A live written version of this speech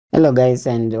Hello guys,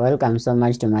 and welcome so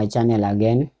much to my channel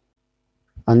again.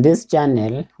 On this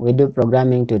channel we do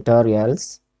programming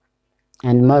tutorials,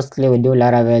 and mostly we do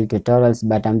Laravel tutorials,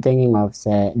 but I'm thinking of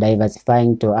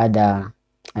diversifying to other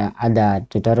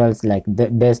tutorials like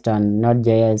based on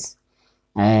Node.js,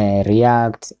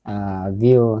 React,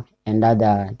 Vue, and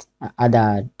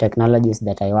other technologies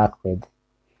that I work with.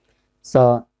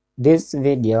 So this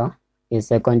video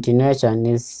is like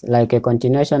a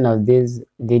continuation of this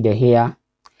video here,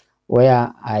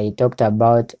 where I talked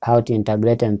about how to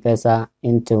integrate M-Pesa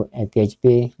into a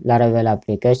PHP Laravel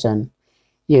application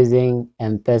using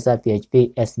M-Pesa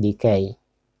PHP SDK.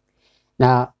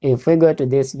 Now, if we go to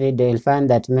this video, you'll find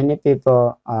that many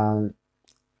people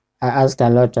asked a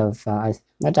lot of,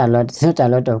 not a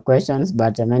lot of questions,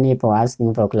 but many people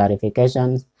asking for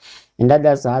clarifications, and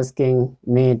others asking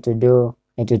me to do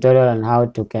a tutorial on how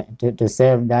to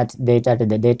save that data to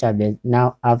the database.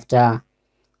 Now, after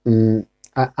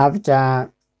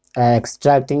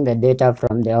extracting the data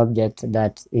from the object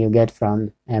that you get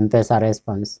from M-Pesa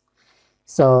response.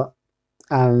 So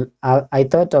I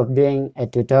thought of doing a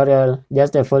tutorial,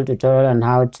 just a full tutorial on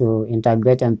how to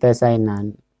integrate M-Pesa in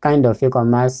a kind of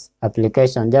e-commerce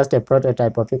application, just a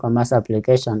prototype of e-commerce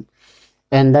application,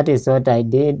 and that is what I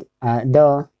did.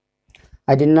 Though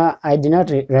I did not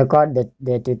record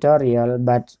the tutorial,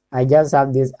 but I just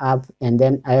have this app, and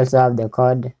then I also have the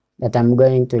code that I'm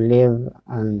going to leave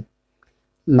on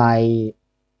my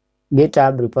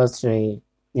GitHub repository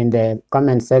in the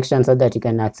comment section so that you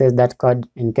can access that code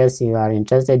in case you are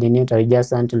interested in it or you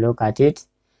just want to look at it.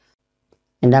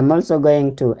 And I'm also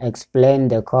going to explain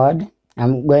the code.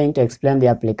 I'm going to explain the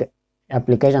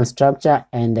application structure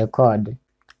and the code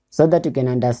so that you can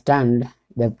understand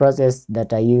the process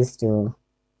that I use to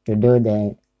do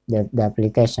the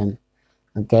application,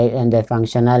 okay, and the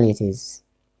functionalities.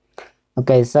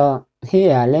 Okay, so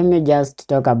here let me just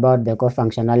talk about the core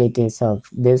functionalities of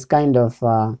this kind of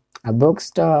a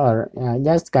bookstore, or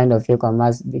just kind of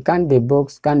e-commerce. It can be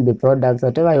books, can be products,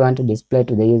 whatever you want to display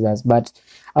to the users, but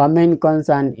our main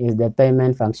concern is the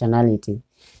payment functionality.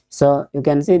 So you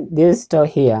can see this store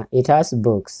here, it has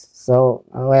books, so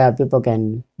where people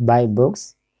can buy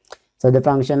books. So the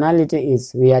functionality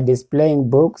is we are displaying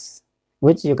books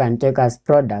which you can take as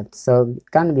products. So it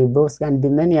can be books, can be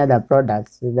many other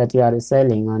products that you are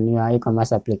selling on your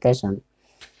e-commerce application,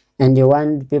 and you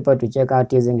want people to check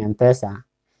out using M-Pesa.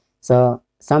 So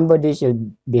somebody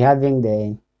should be having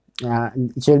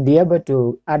should be able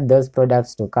to add those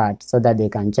products to cart so that they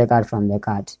can check out from the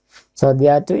cart. So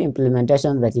there are two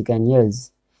implementations that you can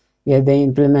use. You have the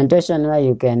implementation where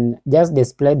you can just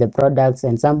display the products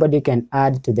and somebody can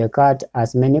add to the cart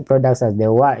as many products as they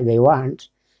want.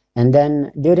 And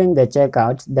then during the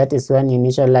checkout, that is when you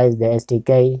initialize the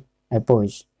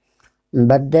Stk-Push.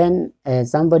 But then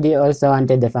somebody also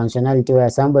wanted the functionality where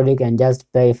somebody can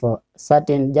just pay for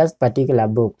just particular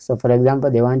book. So for example,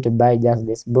 they want to buy just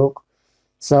this book.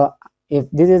 So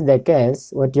if this is the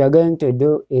case, what you are going to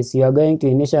do is you are going to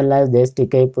initialize the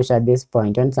Stk-Push at this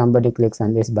point when somebody clicks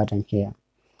on this button here.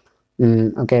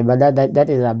 Okay, but that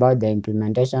is about the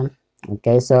implementation.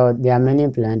 Okay, so there are many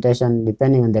implementations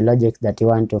depending on the logic that you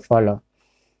want to follow.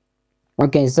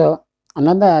 Okay, so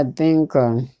another thing,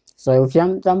 so if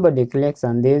somebody clicks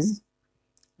on this,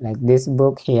 like this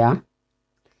book here,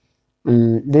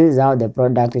 this is how the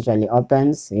product usually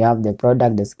opens. You have the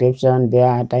product description,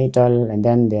 their title, and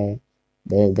then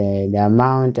the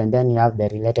amount, and then you have the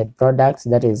related products.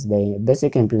 That is the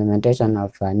basic implementation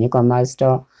of an e-commerce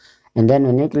store. And then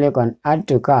when you click on add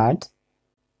to cart,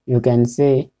 you can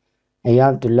see you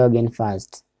have to log in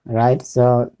first, right?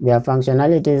 So there are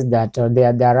functionalities that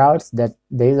there are routes that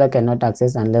the user cannot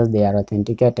access unless they are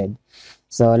authenticated.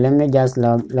 So let me just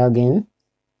log in.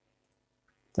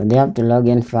 So they have to log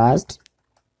in first,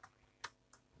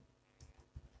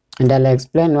 and I'll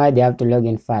explain why they have to log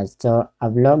in first. So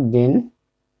I've logged in,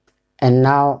 and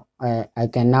now I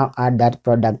can now add that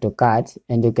product to cart,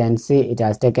 and you can see it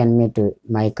has taken me to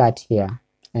my cart here,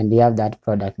 and you have that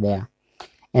product there.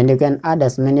 And you can add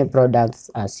as many products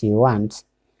as you want,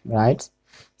 right?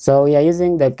 So we are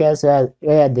using the case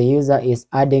where the user is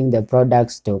adding the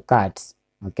products to cart.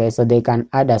 Okay, so they can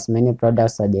add as many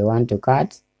products as they want to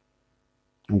cart.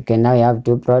 Okay, now you have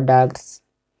 2 products.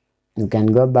 You can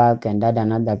go back and add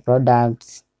another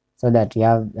product so that you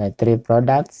have 3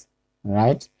 products,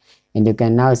 right? And you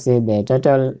can now see the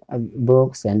total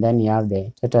books, and then you have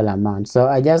the total amount. So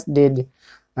I just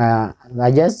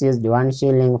used 1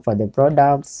 shilling for the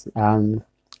products, and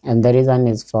the reason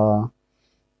is for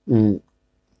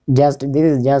this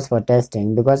is just for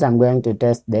testing, because I'm going to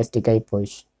test the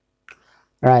Stk-Push,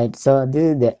 right? So this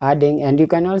is the adding, and you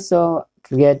can also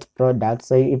create product.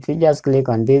 So if you just click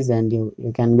on this and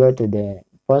you can go to the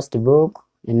post book,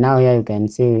 and now here you can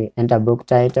see enter book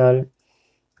title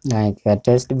like a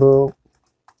textbook,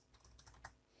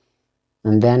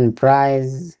 and then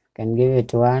price can give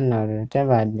it 1 or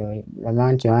whatever the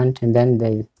amount you want, and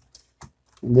then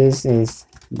this is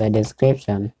the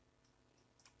description.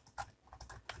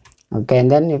 Okay,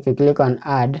 and then if you click on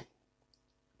add,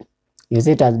 you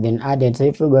see it has been added. So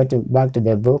if you go back to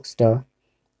the bookstore,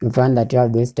 you find that you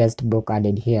have this textbook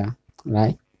added here,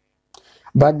 right?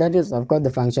 But that is of course the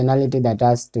functionality that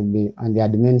has to be on the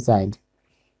admin side.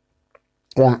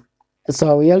 Yeah.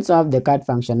 So we also have the cart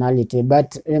functionality,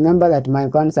 but remember that my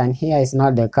concern here is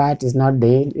not the cart, is not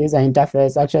the user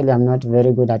interface. Actually, I'm not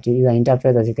very good at user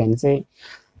interface, as you can see.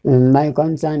 My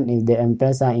concern is the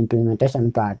M-Pesa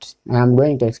implementation part. I'm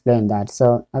going to explain that.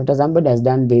 So after somebody has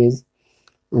done this,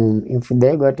 if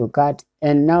they go to cart,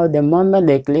 and now the moment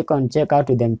they click on checkout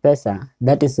with M-Pesa,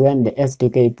 that is when the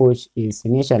Stk-Push is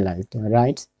initialized,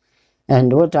 right?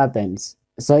 And what happens?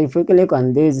 So if we click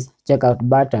on this checkout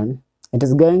button, it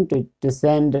is going to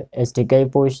send a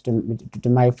Stk-Push to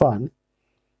my phone,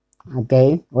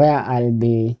 okay, where I'll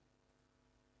be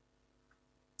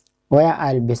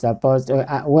prompted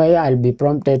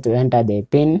to enter the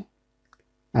PIN,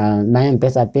 my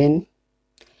M-Pesa PIN,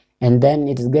 and then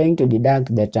it is going to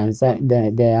deduct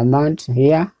the amount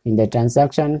here in the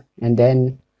transaction, and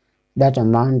then that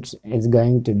amount is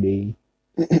going to be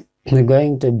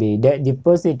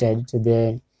deposited to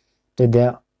the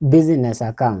business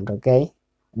account, okay,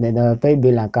 the pay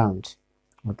bill account,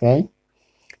 okay,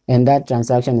 and that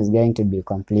transaction is going to be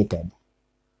completed.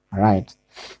 All right,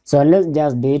 so let's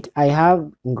just do it. I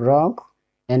have Grok,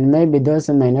 and maybe those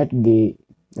who may not be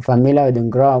familiar with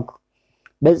Grok,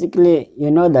 basically,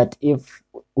 you know that if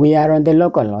we are on the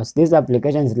local host, this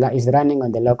application is running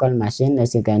on the local machine,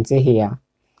 as you can see here,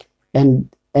 and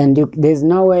there's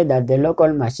no way that the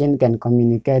local machine can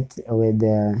communicate with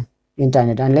the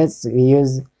internet unless we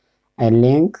use a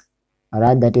link, all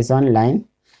right, that is online.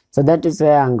 So that is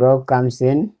where Grok comes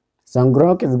in. So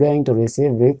Grok is going to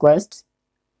receive requests.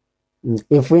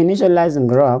 If we initialize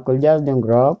Grok, we'll just do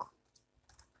Grok,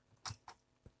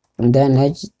 and then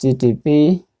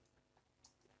http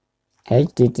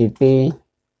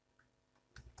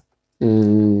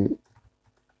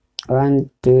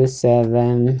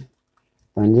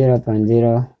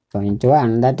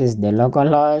 127.0.0.1, that is the local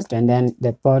host, and then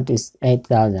the port is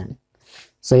 8000.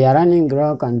 So you're running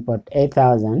Grok on port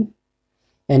 8000,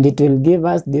 and it will give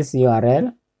us this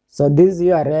URL. So this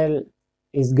URL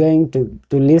is going to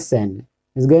listen.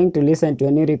 It's going to listen to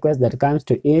any request that comes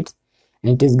to it,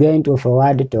 and it is going to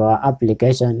forward to our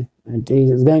application, and it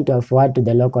is going to forward to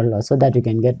the local host so that we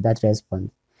can get that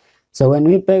response. So when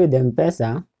we pay with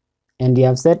M-Pesa, and you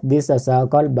have set this as our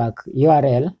callback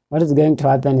URL, what is going to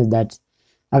happen is that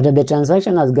after the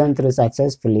transaction has gone through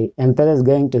successfully, M-Pesa is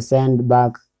going to send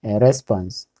back a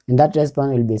response, and that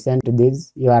response will be sent to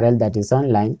this URL that is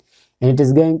online, and it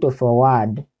is going to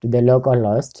forward to the local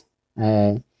host,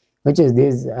 which is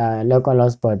this local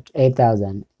host port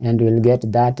 8000, and we'll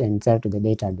get that and save to the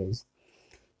database.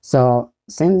 So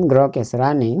since Grok is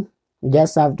running, we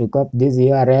just have to copy this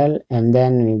URL, and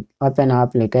then we open our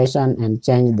application and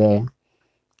change this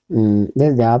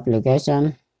is the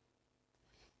application.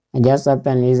 I just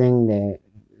open using the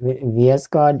VS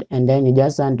Code, and then you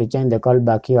just want to change the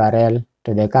callback URL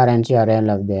to the current URL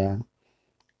of the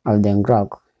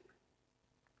Grok.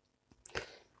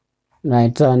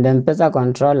 Right, so on the M-Pesa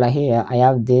controller here, I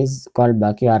have this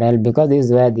callback URL because this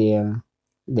is where the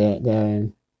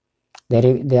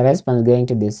response is going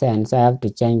to be sent. So I have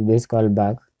to change this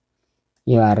callback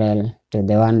URL to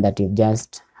the one that you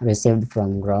just received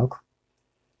from Grok.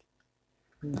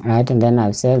 Right, and then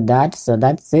I've saved that. So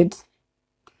that's it.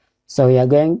 So we are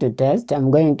going to test. I'm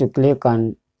going to click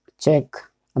on check.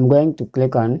 I'm going to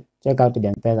click on check out the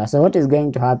M-Pesa. So what is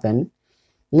going to happen?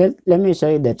 Let me show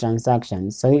you the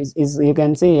transactions. So you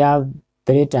can see you have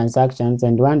 3 transactions,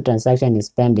 and 1 transaction is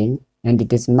pending, and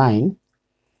it is mine.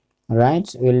 All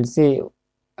right, we'll see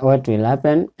what will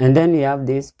happen. And then you have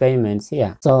these payments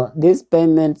here. So these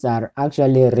payments are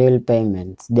actually real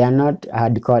payments. They are not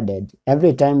hard-coded.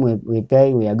 Every time we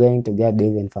pay, we are going to get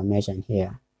this information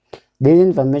here. This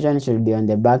information should be on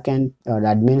the backend or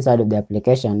admin side of the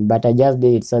application, but I just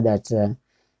did it so that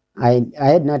I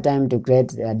had no time to create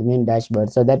the admin dashboard,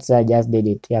 so that's why I just did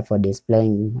it here for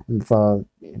displaying, for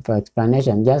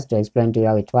explanation, just to explain to you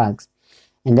how it works.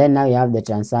 And then now you have the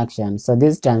transaction. So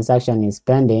this transaction is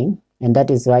pending, and that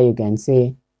is why you can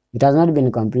see it has not been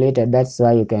completed. That's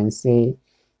why you can see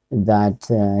that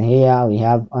here we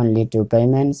have only 2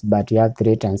 payments, but you have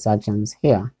 3 transactions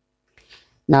here.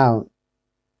 Now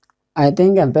I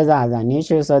think M-Pesa has an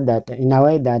issue, so that in a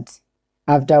way that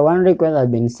after one request has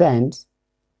been sent,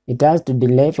 it has to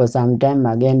delay for some time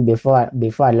again before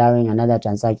allowing another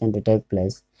transaction to take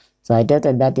place. So I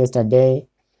tested that yesterday.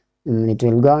 It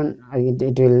will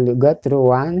it will go through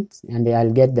once and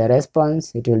I'll get the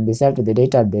response. It will be saved to the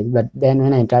database, but then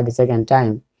when I try the second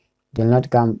time, it will not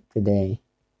come to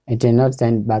it will not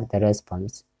send back the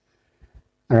response.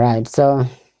 All right, so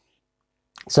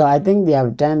I think they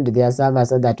have timed their server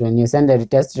so that when you send a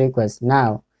test request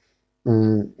now,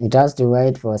 it has to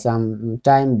wait for some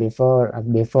time before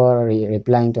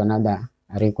replying to another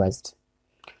request.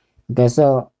 Okay,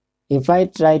 so if I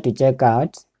try to check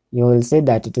out, you will see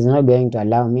that it is not going to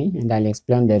allow me, and I'll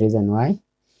explain the reason why.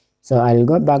 So I'll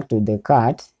go back to the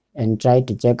cart and try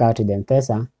to check out the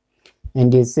M-Pesa,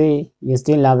 and you see you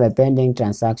still have a pending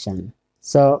transaction.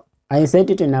 So I set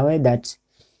it in a way that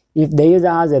if the user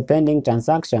has a pending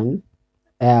transaction,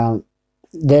 they'll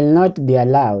not be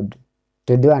allowed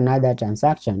to do another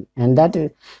transaction, and that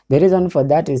is the reason for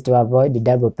that is to avoid the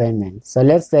double payment. So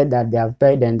let's say that they have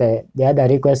paid and the other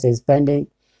request is pending.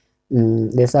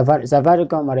 The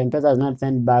Safaricom or M-Pesa has not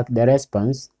sent back the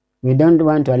response. We don't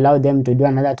want to allow them to do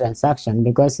another transaction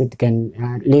because it can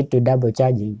lead to double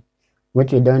charging,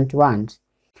 which we don't want.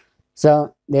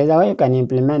 So there's a way you can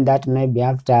implement that. Maybe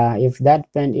after, if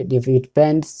it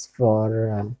pends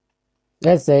for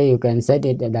let's say you can set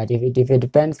it that if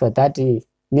it pends for 30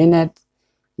 minutes,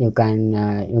 you can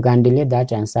delete that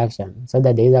transaction so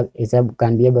that the user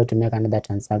can be able to make another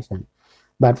transaction.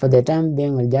 But for the time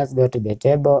being, we'll just go to the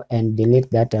table and delete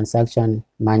that transaction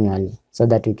manually so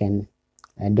that we can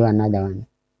do another one.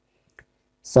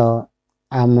 So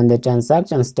I'm on the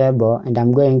transactions table and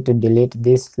I'm going to delete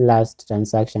this last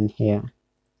transaction here.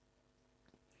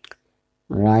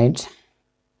 All right.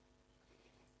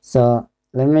 So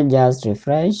let me just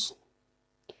refresh.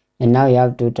 And now you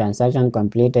have 2 transactions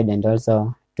completed and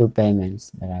also 2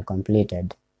 payments that are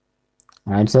completed.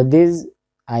 All right. So this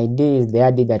ID is the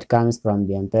ID that comes from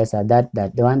the M-Pesa, that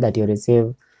the one that you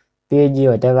receive, PG,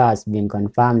 whatever has been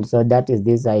confirmed. So that is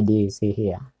this ID you see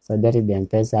here. So that is the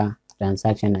M-Pesa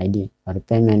transaction ID or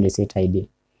payment receipt ID.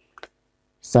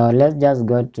 So let's just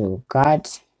go to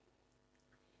cart,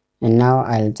 and now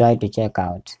I'll try to check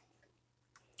out.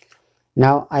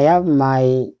 Now I have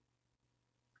my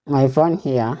phone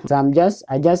here, so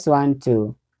I just want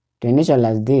to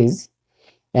initialize this,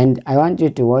 and I want you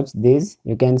to watch this.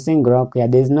 You can see Grok here.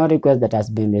 There is no request that has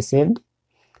been received.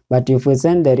 But if we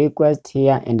send the request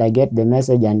here and I get the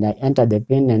message and I enter the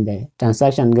PIN and the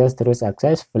transaction goes through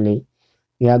successfully,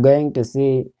 we are going to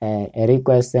see a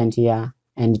request sent here,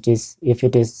 and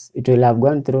it will have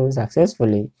gone through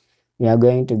successfully, we are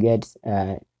going to get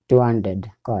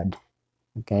 200 code.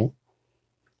 Okay,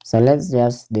 so let's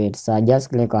just do it. So I just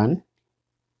click on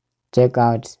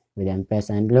checkout with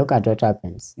M-Pesa and look at what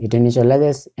happens. It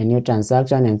initializes a new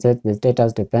transaction and sets the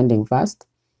status to pending first.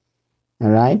 All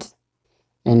right.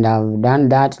 And I've done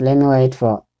that. Let me wait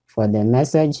for the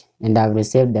message, and I've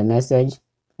received the message.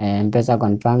 M-Pesa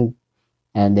confirmed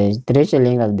the 3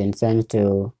 shilling has been sent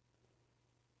to,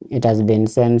 it has been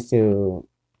sent to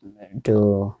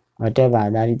whatever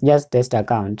that is, just test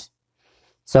account.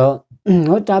 So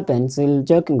what happens, we'll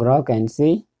check Grok and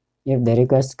see if the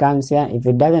request comes here. If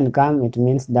it doesn't come, it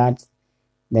means that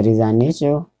there is an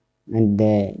issue and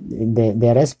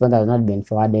the response has not been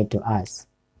forwarded to us.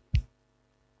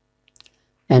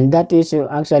 And that issue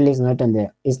actually is not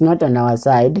on our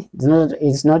side.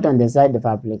 It's not on the side of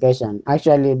application.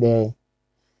 Actually,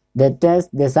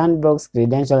 the sandbox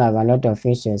credential have a lot of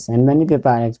issues, and many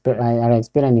people are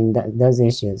experiencing those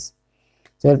issues.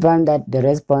 So we found that the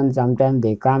response, sometimes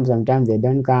they come, sometimes they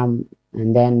don't come,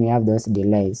 and then we have those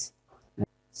delays.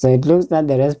 So it looks that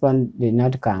the response did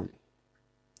not come,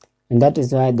 and that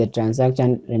is why the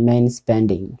transaction remains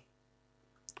pending.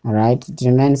 All right, it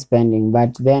remains pending,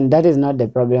 but then that is not the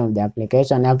problem of the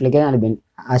application. The application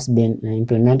has been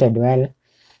implemented well.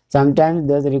 Sometimes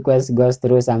those requests goes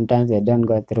through, sometimes they don't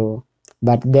go through.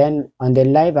 But then on the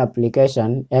live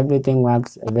application, everything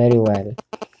works very well.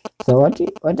 So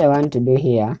what I want to do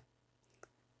here,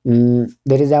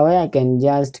 there is a way I can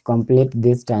just complete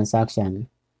this transaction.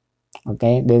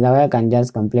 Okay, there's a way I can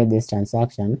just complete this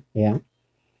transaction here.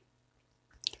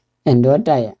 And what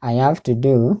I have to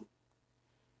do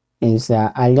is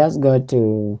I'll just go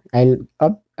to,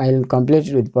 I'll complete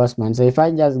it with Postman. So if I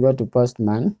just go to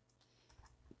Postman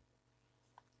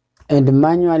and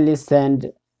manually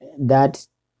send that,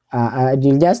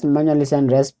 you'll just manually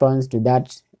send response to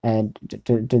that,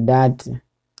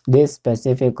 this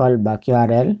specific callback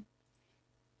URL,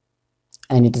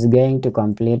 and it is going to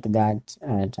complete that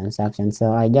transaction.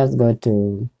 So I just go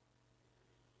to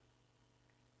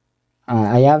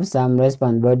I have some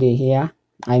response body here.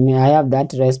 I mean, I have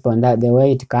that response, that the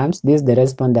way it comes. This is the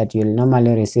response that you'll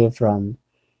normally receive from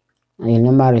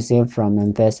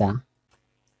M-Pesa.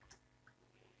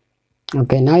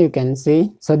 Okay, now you can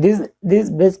see. So this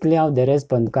basically how the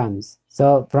response comes.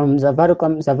 So from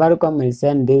Safaricom will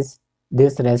send this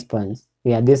response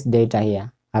here, this data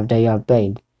here after you have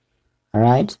paid. All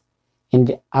right,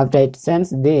 and after it sends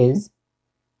this,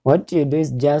 what you do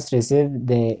is just receive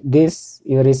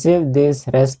you receive this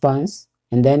response,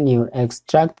 and then you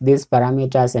extract these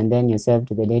parameters, and then you save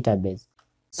to the database.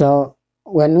 So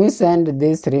when we send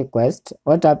this request,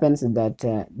 what happens is that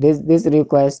this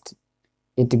request,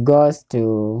 it goes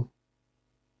to,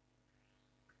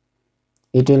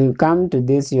 it will come to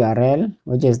this URL,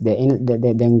 which is the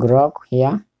grok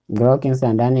here, grok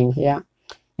instant earning here,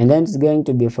 and then it's going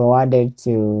to be forwarded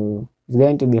to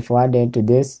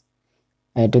this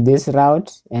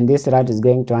route, and this route is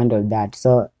going to handle that.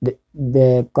 So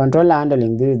the controller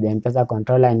handling this is the M-Pesa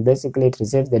controller, and basically it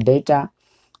receives the data,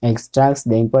 extracts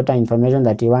the important information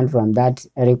that you want from that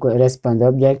response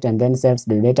object, and then saves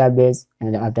the database,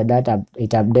 and after that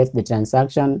it updates the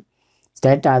transaction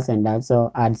status and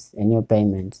also adds a new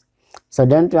payment. So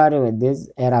don't worry with this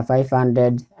error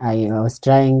 500. I was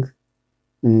trying,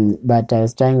 but I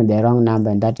was trying with the wrong number,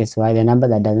 and that is why the number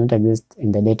that does not exist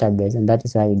in the database, and that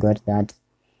is why we got that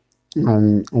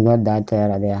I got that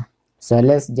error there. So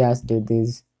let's just do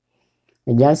this.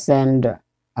 We just send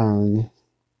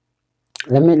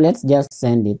let's just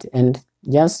send it, and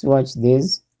just watch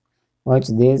this. We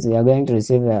are going to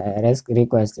receive a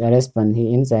response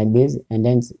inside this, and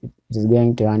then it is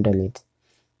going to handle it.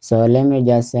 So let me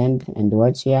just send and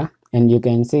watch here, and you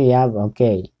can see you have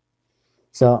okay.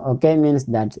 So okay means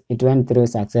that it went through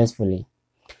successfully.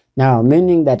 Now,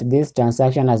 meaning that this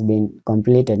transaction has been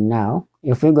completed. Now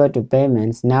if we go to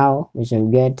payments, now we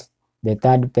should get the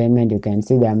third payment. You can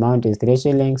see the amount is 3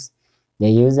 shillings. The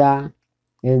user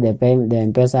is the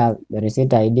M-Pesa, the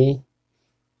receipt ID,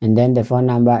 and then the phone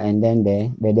number, and then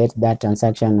the date that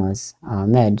transaction was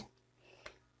made.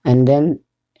 And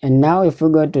now if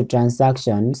we go to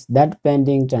transactions, that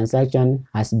pending transaction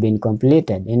has been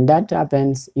completed, and that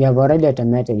happens, you have already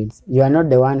automated it. You are not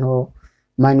the one who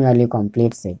manually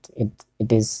completes it.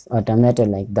 It is automated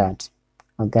like that.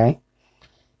 Okay,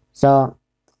 so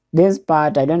this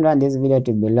part, I don't want this video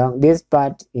to be long. This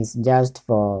part is just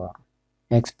for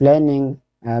explaining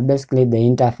basically the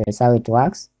interface, how it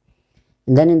works.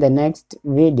 And then in the next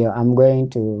video, I'm going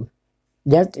to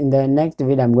now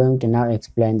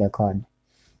explain the code.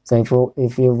 So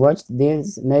if you've watched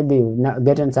this, maybe you've now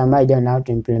gotten some idea on how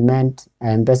to implement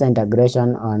M-Pesa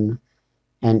integration on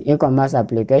an e-commerce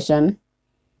application.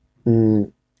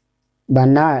 But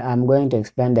now I'm going to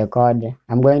explain the code.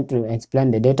 I'm going to explain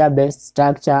the database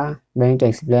structure. I'm going to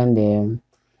explain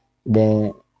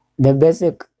the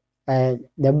basic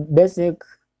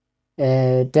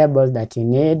tables that you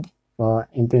need for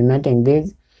implementing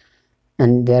this,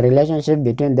 and the relationship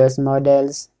between those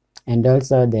models, and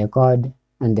also the code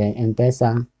and the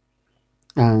M-Pesa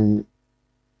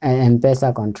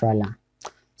controller.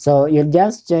 So you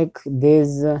just check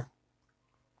this.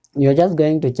 You're just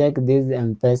going to check this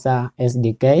M-Pesa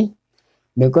SDK,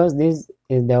 because this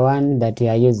is the one that you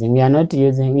are using. We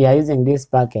are using this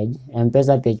package,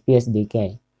 M-Pesa PHP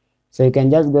SDK. So you can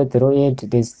just go through it.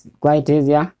 It is quite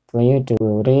easier for you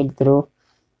to read through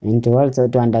and to also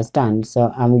to understand.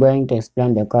 So I'm going to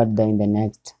explain the code there in the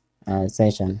next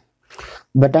session.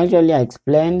 But actually I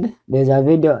explained, there's a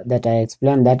video that I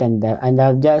explained that, and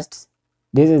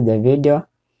this is the video.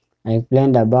 I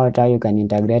explained about how you can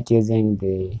integrate using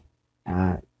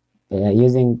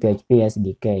using PHP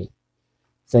SDK.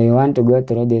 So you want to go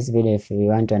through this video if you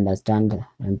want to understand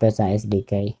M-Pesa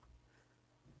SDK.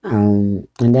 And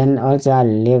then also I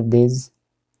leave this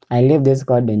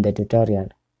code in the tutorial.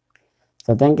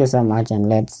 So thank you so much, and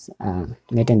let's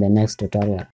meet in the next tutorial.